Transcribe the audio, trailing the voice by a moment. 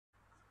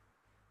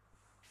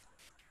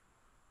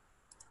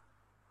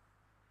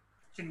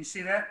Can you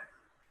see that?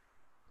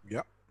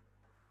 Yeah.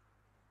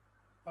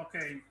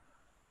 Okay.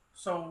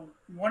 So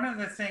one of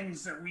the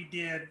things that we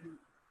did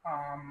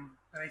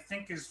that I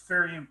think is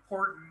very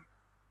important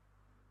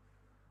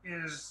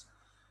is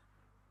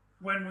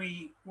when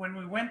we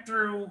went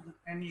through,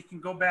 and you can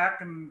go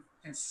back and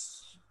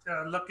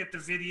look at the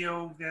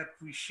video that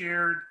we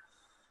shared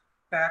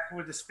back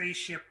with the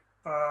spaceship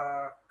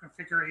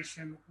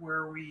configuration,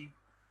 where we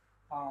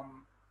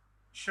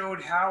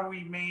showed how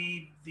we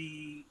made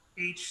the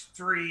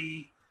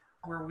H3,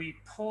 where we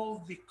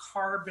pulled the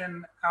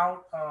carbon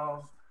out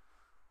of,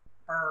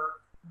 or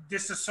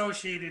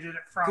disassociated it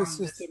from This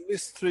is the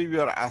mystery we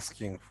are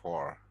asking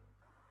for.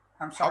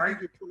 I'm How sorry?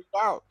 did you pull it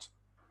out?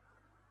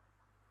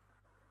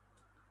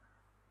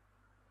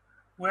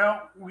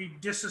 Well, we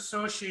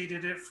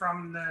disassociated it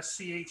from the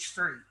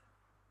CH3.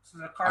 So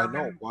the I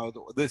know, carbon. well,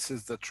 this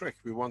is the trick.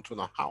 We want to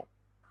know how.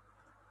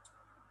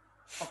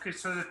 Okay,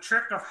 so the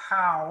trick of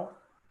how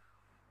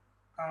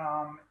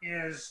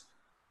is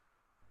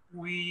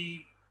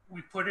we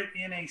put it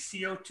in a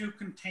CO2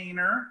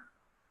 container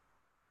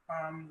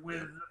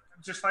with,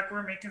 just like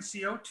we're making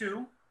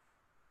CO2.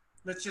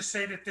 Let's just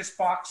say that this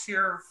box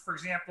here, for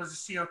example, is a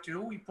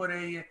CO2. We put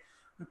a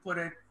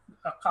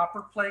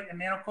copper plate, a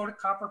nano-coated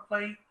copper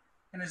plate,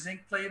 and a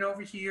zinc plate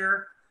over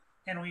here,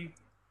 and we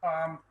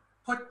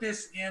put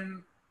this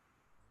in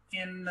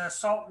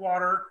salt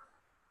water,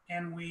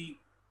 and we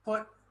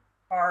put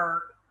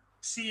our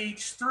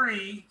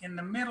CH3 in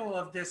the middle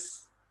of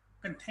this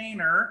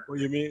container. What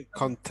do you mean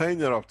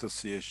container of the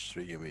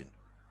CH3, you mean?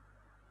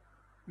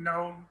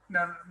 No,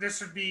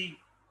 this would be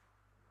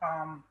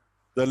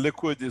the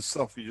liquid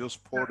itself, you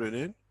just poured it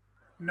in?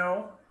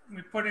 No,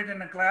 we put it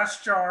in a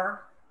glass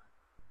jar,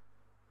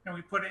 and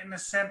we put it in the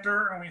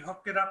center, and we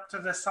hooked it up to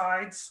the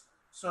sides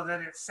so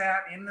that it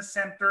sat in the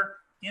center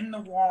in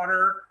the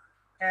water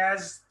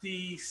as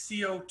the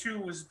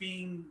CO2 was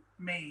being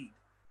made.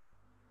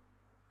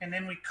 And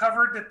then we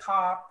covered the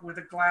top with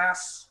a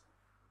glass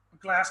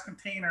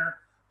container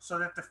so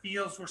that the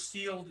fields were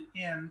sealed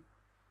in.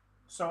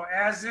 So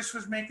as this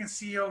was making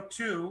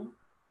CO2,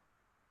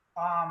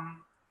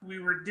 we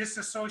were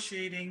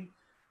disassociating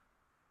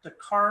the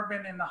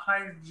carbon and the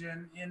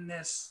hydrogen in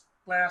this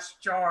glass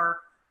jar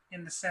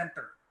in the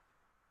center.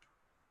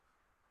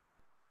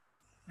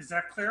 Is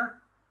that clear?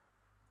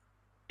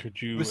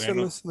 Could you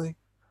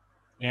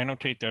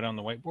annotate that on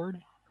the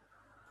whiteboard?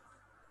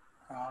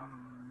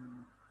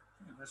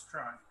 Let's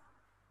try.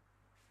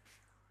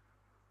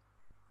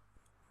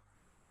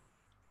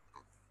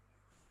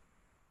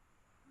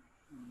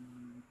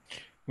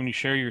 When you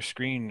share your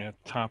screen, the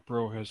top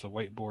row has the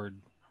whiteboard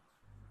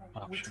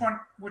option.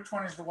 Which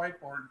one is the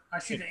whiteboard? I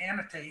see the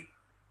annotate.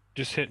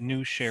 Just hit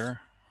new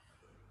share.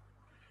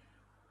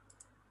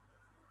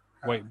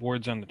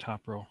 Whiteboard's on the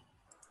top row.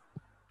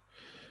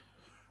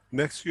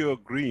 Next to your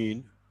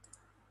green.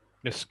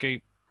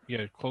 Escape.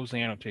 Yeah, close the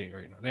annotate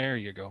right now. There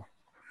you go.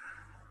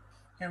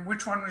 And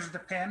which one was the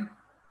pen?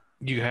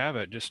 You have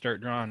it. Just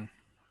start drawing.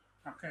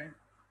 Okay.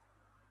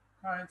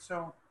 All right,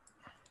 so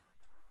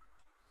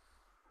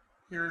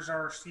here's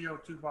our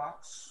CO2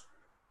 box.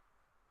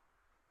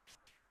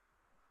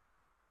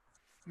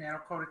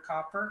 Nano-coated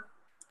copper.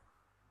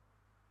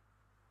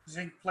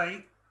 Zinc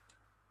plate.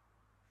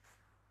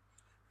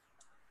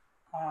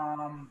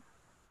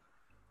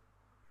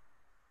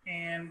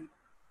 And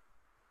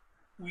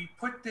we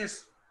put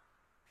this,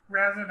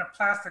 rather than a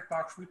plastic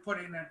box, we put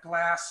it in a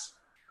glass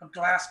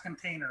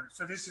container.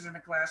 So this is in a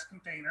glass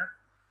container.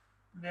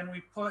 Then we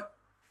put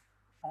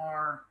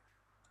our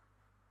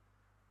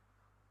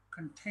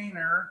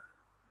container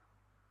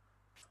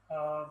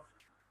of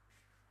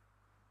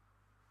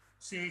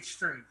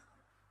CH3.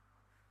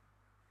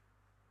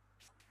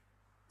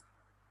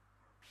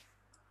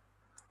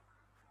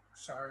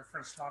 Sorry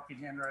for sloppy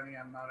handwriting.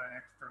 I'm not an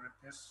expert at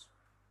this.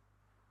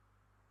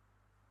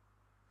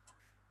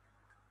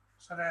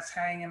 So that's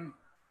hanging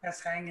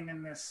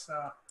in this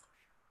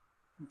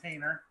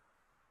container.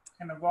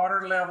 And the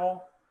water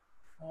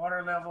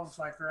level's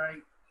like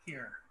right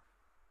here.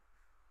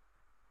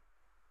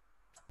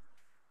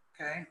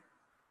 Okay.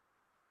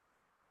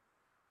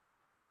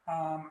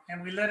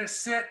 And we let it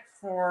sit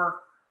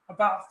for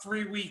about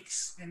 3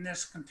 weeks in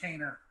this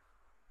container.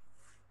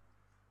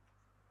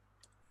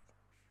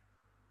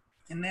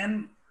 And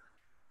then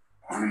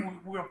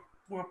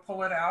we'll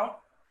pull it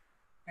out.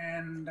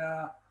 And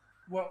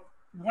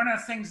one of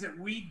the things that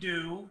we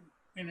do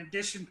in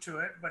addition to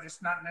it, but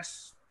it's not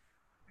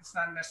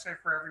necessary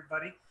for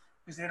everybody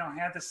because they don't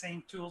have the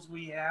same tools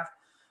we have.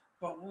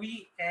 But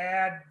we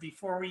add,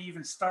 before we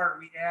even start,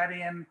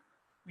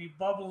 we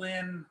bubble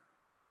in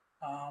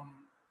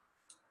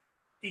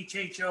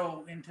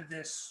HHO into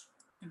this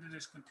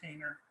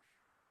container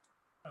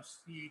of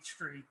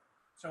CH3.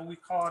 So we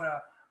call it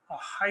a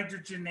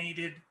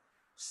hydrogenated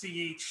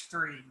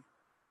CH3.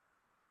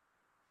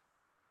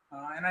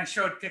 And I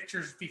showed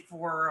pictures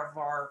before of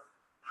our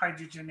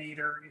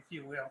hydrogenator, if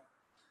you will.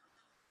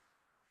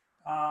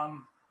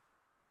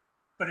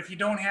 But if you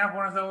don't have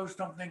one of those,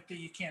 don't think that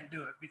you can't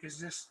do it, because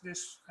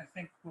this I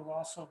think will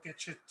also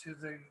get you to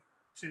the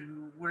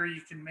to where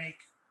you can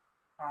make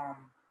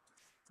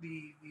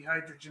the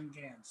hydrogen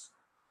Gans.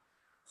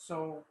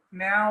 So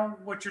now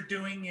what you're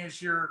doing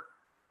is you're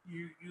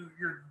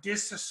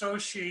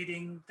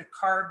disassociating the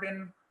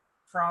carbon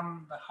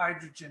from the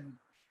hydrogen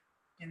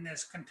in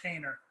this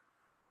container.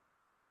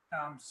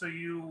 So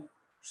you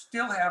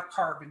still have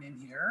carbon in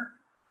here,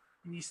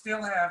 and you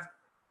still have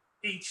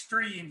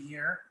H3 in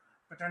here,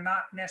 but they're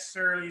not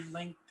necessarily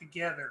linked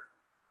together.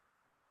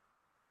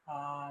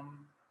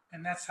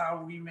 And that's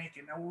how we make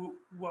it. Now,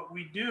 what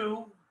we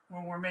do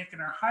when we're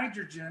making our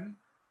hydrogen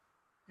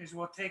is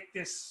we'll take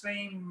this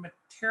same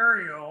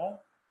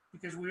material,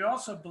 because we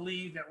also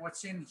believe that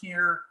what's in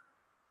here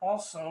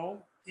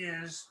also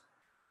is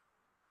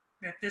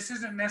that this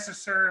isn't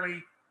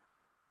necessarily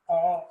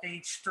all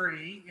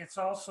H3. It's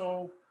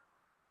also,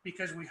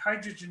 because we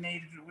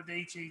hydrogenated it with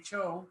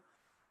HHO,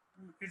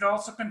 it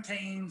also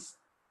contains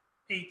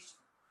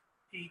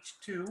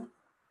H2,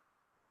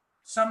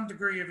 some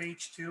degree of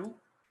H2,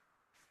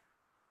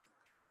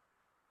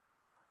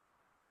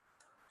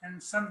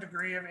 and some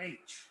degree of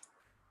H.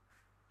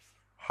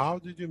 How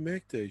did you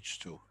make the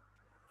H2?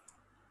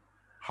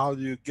 How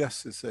do you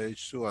guess it's a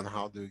H2 and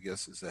how do you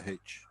guess it's a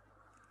H?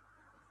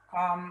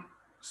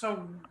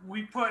 So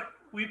we put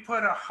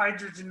a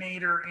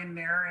hydrogenator in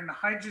there, and the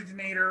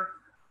hydrogenator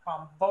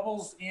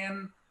bubbles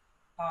in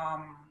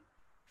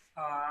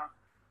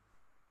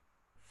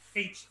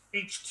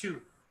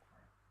H2.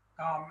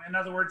 In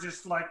other words,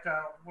 it's like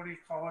what do you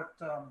call it?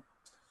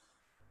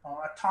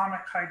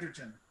 Atomic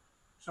hydrogen.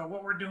 So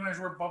what we're doing is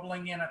we're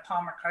bubbling in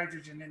atomic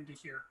hydrogen into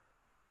here.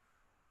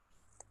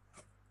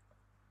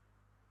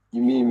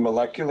 You mean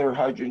molecular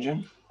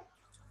hydrogen?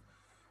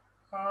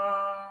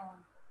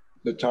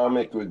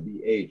 Atomic would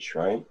be H,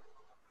 right?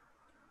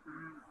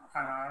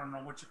 I don't know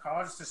what you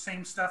call it. It's the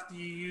same stuff that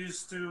you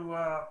use to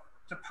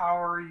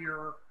power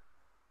your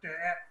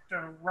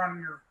to run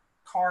your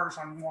cars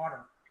on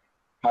water.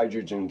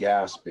 Hydrogen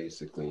gas,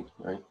 basically,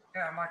 right?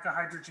 Yeah, like a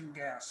hydrogen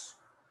gas.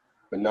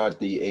 But not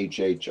the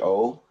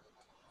HHO.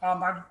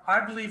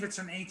 I believe it's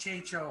an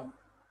HHO,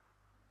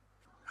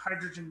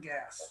 hydrogen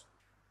gas.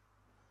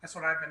 That's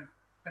what I've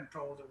been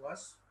told it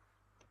was.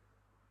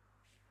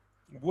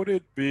 Would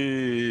it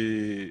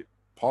be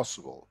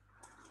possible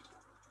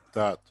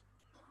that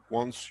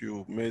once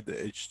you made the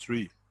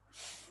H3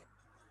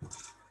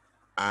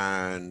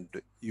 and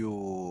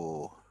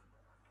you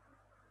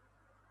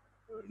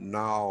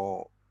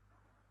now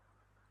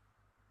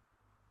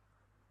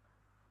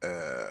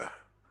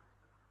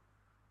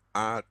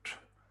add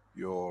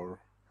your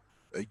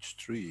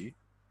H3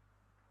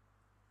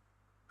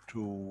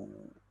 to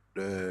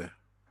a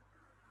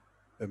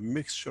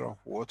mixture of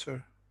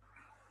water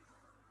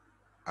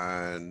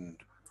and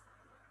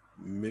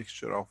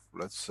mixture of,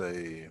 let's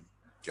say,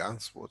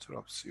 Gans water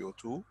of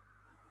CO2,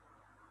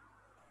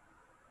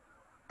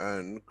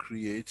 and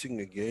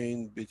creating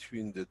again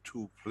between the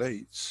two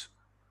plates,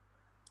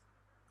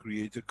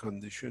 create a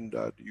condition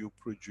that you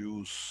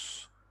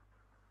produce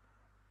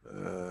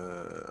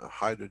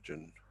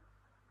hydrogen,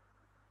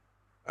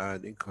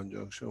 and in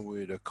conjunction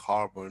with a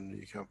carbon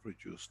you can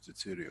produce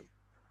deuterium,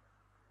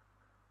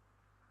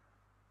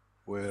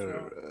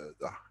 where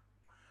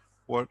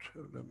let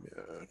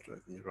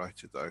me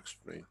write it, I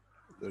explain.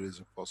 There is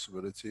a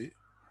possibility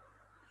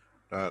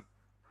that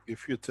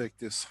if you take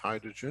this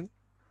hydrogen,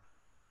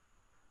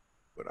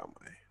 where am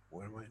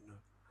I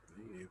not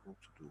being able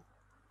to do?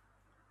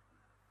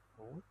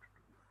 What?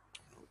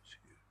 No, it's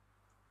here.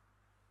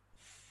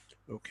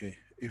 Okay,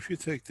 if you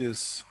take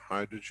this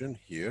hydrogen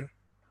here,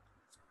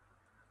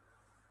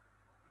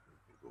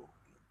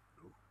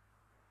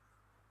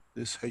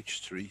 this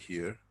H3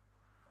 here,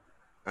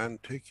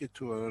 and take it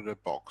to another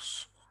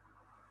box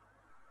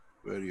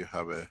where you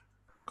have a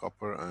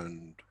copper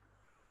and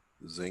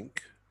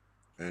zinc,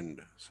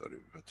 and sorry,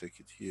 if I take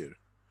it here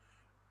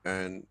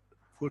and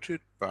put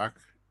it back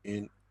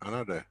in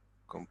another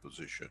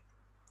composition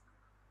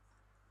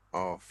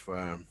of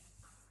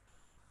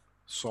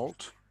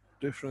salt,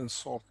 different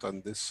salt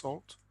than this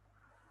salt,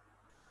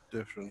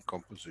 different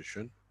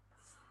composition,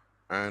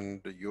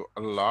 and you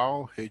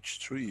allow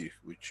H3,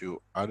 which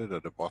you added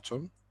at the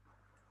bottom,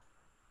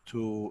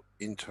 to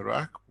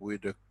interact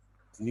with a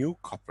new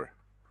copper,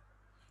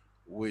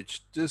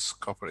 which this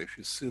copper, if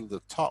you seal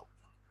the top,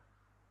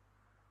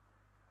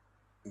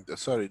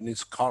 sorry, it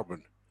needs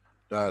carbon,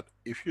 that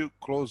if you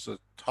close the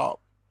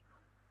top,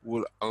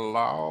 will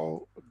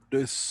allow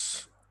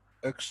this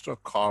extra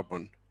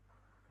carbon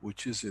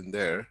which is in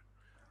there,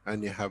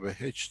 and you have a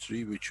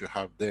H3 which you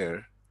have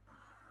there,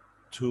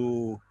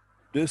 to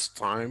this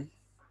time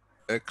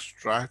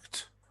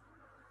extract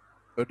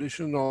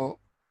additional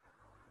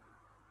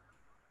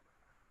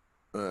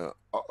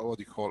what do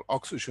you call,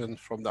 oxygen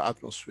from the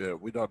atmosphere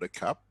without a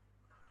cap,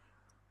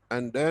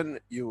 and then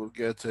you will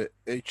get a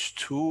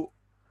H2O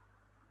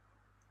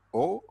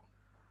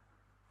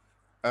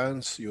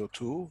and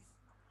CO2,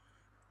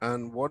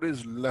 and what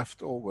is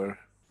left over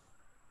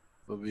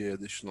will be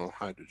additional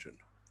hydrogen,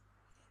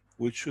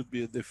 which should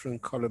be a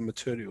different color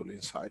material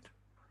inside.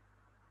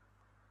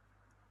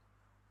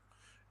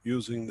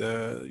 using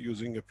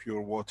a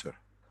pure water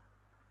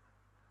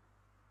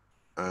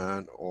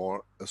and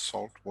or a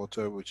salt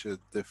water which is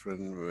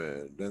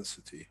different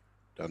density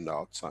than the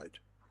outside.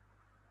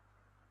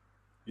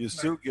 You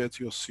still get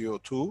your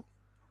CO2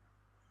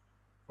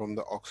 from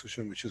the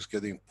oxygen which is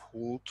getting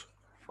pulled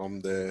from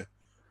the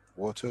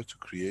water to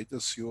create the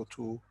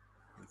CO2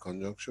 in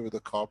conjunction with the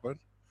carbon.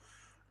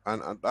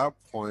 And at that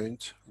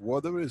point,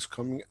 whatever is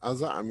coming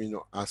as an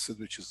amino acid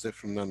which is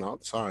different than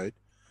outside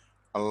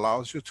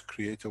allows you to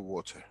create a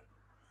water.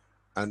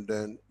 And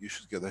then you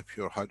should get a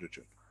pure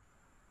hydrogen.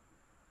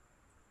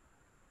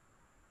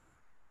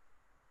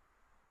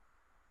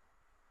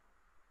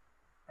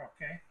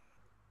 Okay.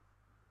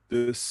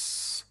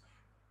 This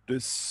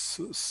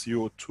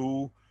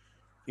CO2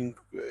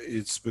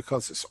 it's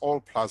because it's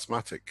all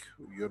plasmatic.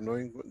 You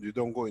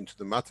don't go into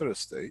the matter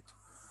state,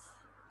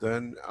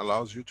 then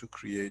allows you to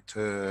create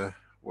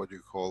what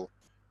you call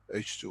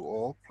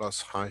H2O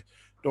plus high.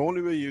 The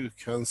only way you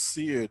can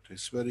see it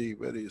is very,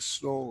 very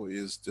slow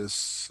is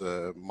this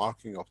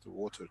marking of the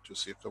water to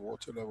see if the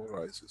water level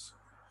rises.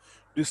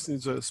 This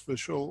needs a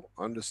special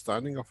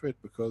understanding of it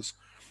because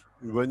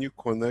when you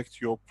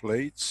connect your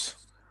plates,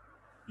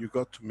 you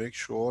got to make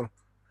sure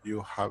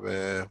you have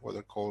a what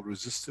I call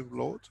resistive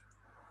load,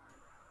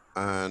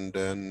 and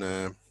then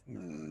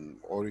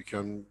or you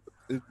can,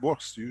 it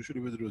works usually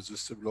with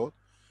resistive load.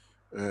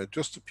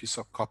 Just a piece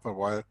of copper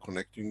wire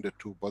connecting the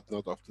two, but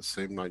not of the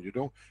same line.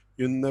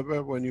 You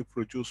never, when you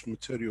produce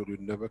material, you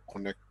never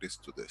connect this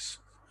to this.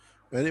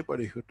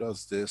 Anybody who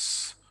does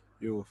this,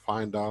 you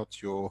find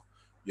out you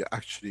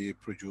actually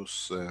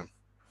produce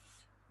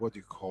what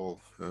you call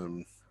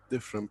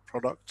different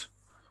product,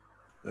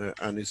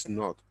 and it's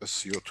not a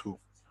CO2.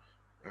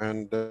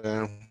 And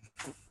uh,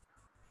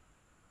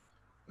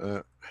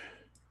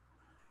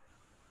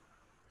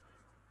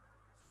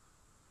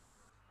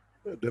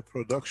 the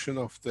production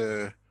of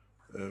the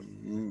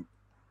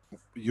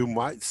you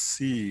might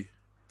see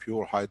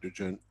pure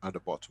hydrogen at the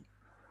bottom,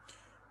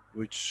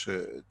 which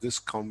this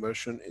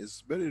conversion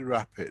is very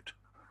rapid.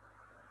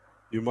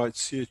 You might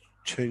see a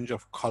change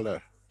of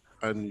color,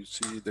 and you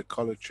see the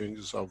color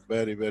changes are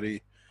very,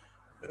 very,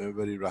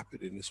 very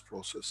rapid in this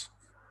process.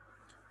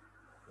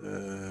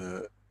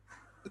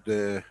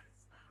 The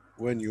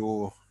when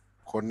you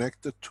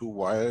connect the two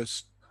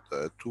wires,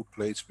 two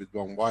plates with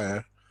one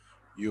wire,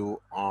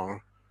 you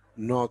are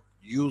not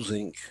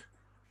using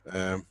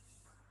um,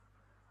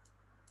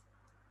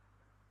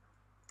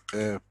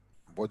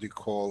 what you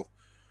call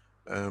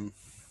um,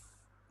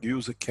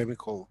 use a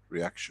chemical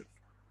reaction,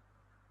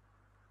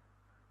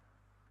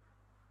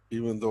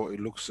 even though it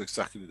looks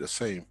exactly the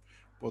same.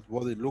 But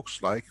what it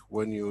looks like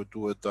when you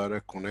do a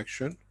direct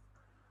connection,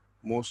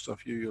 most of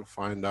you'll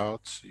find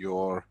out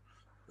you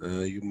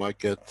might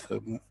get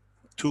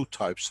two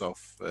types of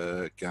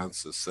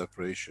Gans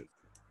separation.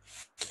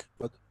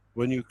 But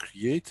when you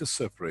create a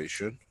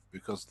separation,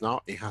 because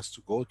now it has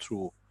to go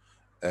through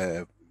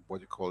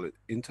what you call it,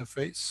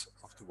 interface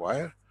of the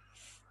wire,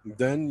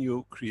 then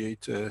you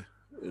create a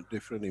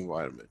different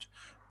environment.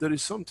 There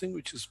is something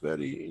which is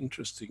very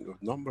interesting,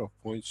 a number of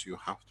points you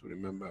have to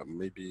remember,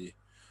 maybe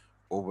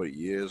over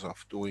years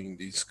of doing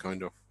this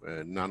kind of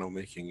nano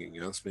making and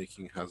gas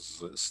making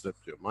has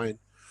slipped your mind,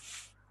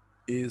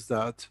 is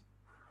that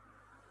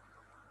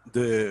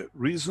the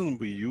reason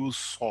we use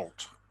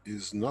salt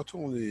is not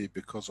only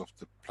because of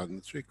the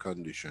planetary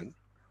condition,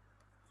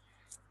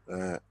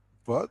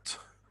 but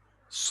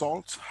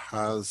salt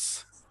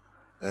has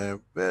a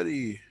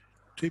very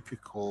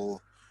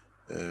typical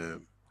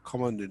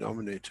common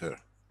denominator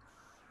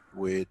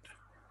with,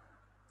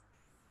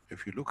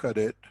 if you look at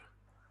it,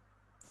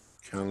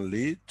 can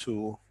lead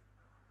to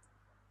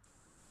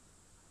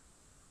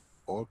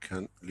or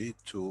can lead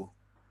to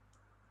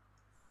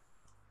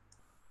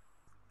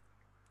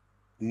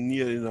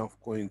near enough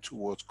going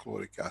towards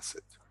chloric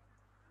acid.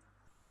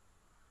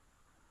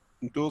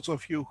 Those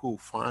of you who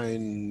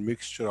find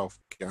mixture of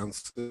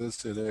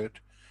gases in it,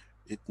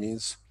 it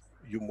means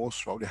you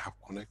most probably have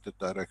connected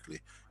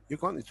directly. You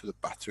gone into the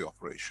battery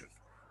operation.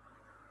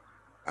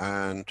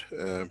 And,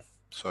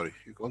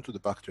 you go into the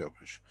battery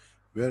operation.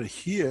 Where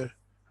here,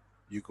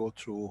 you go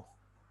through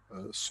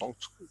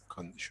salt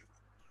condition.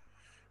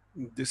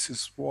 This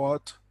is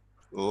what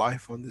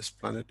life on this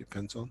planet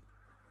depends on.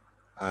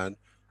 And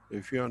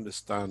if you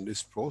understand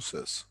this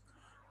process,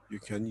 you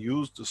can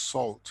use the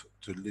salt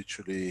to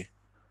literally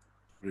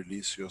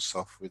release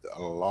yourself with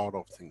a lot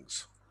of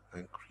things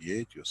and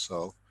create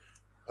yourself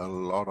a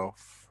lot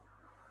of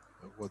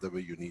whatever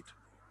you need.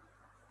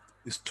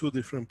 It's two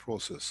different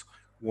processes.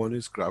 One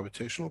is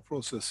gravitational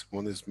process,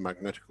 one is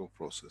magnetical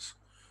process.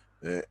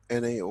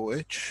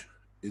 NaOH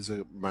is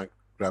a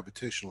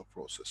gravitational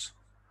process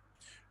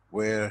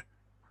where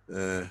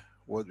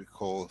what we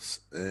call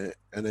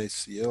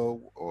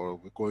NaCl, or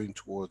we're going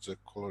towards a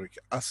chloric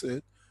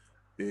acid,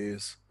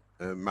 is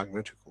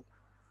magnetical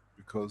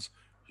because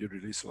you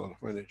release a lot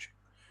of energy.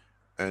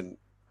 And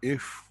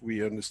if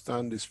we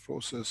understand this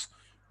process,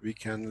 we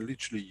can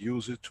literally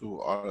use it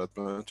to our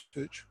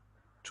advantage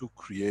to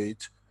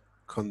create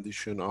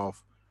condition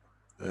of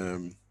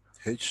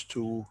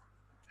H2,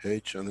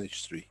 H and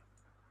H3.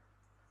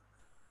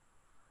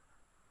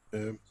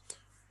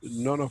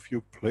 None of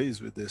you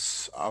plays with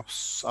this. I've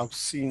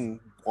seen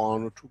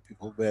one or two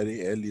people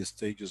very early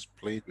stages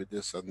played with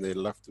this and they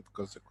left it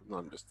because they couldn't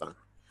understand.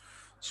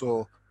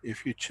 So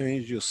if you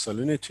change your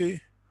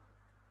salinity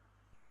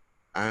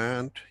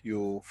and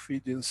you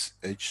feed in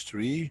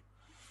H3,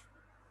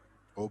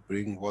 or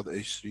bring what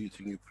H3 you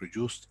think you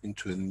produced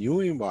into a new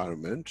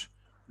environment,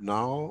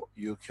 now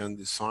you can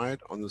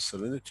decide on the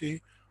salinity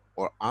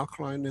or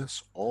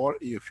alkalineness, or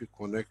if you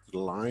connect the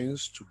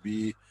lines to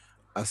be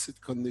acid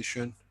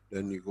condition,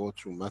 then you go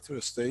through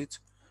matter state.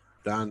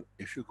 Then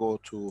if you go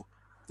to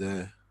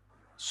the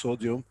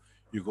sodium,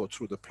 you go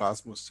through the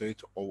plasma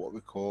state, or what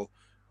we call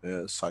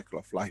cycle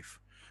of life.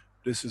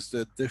 This is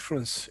the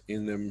difference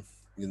in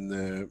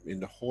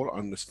the whole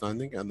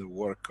understanding and the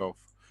work of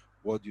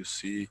what you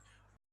see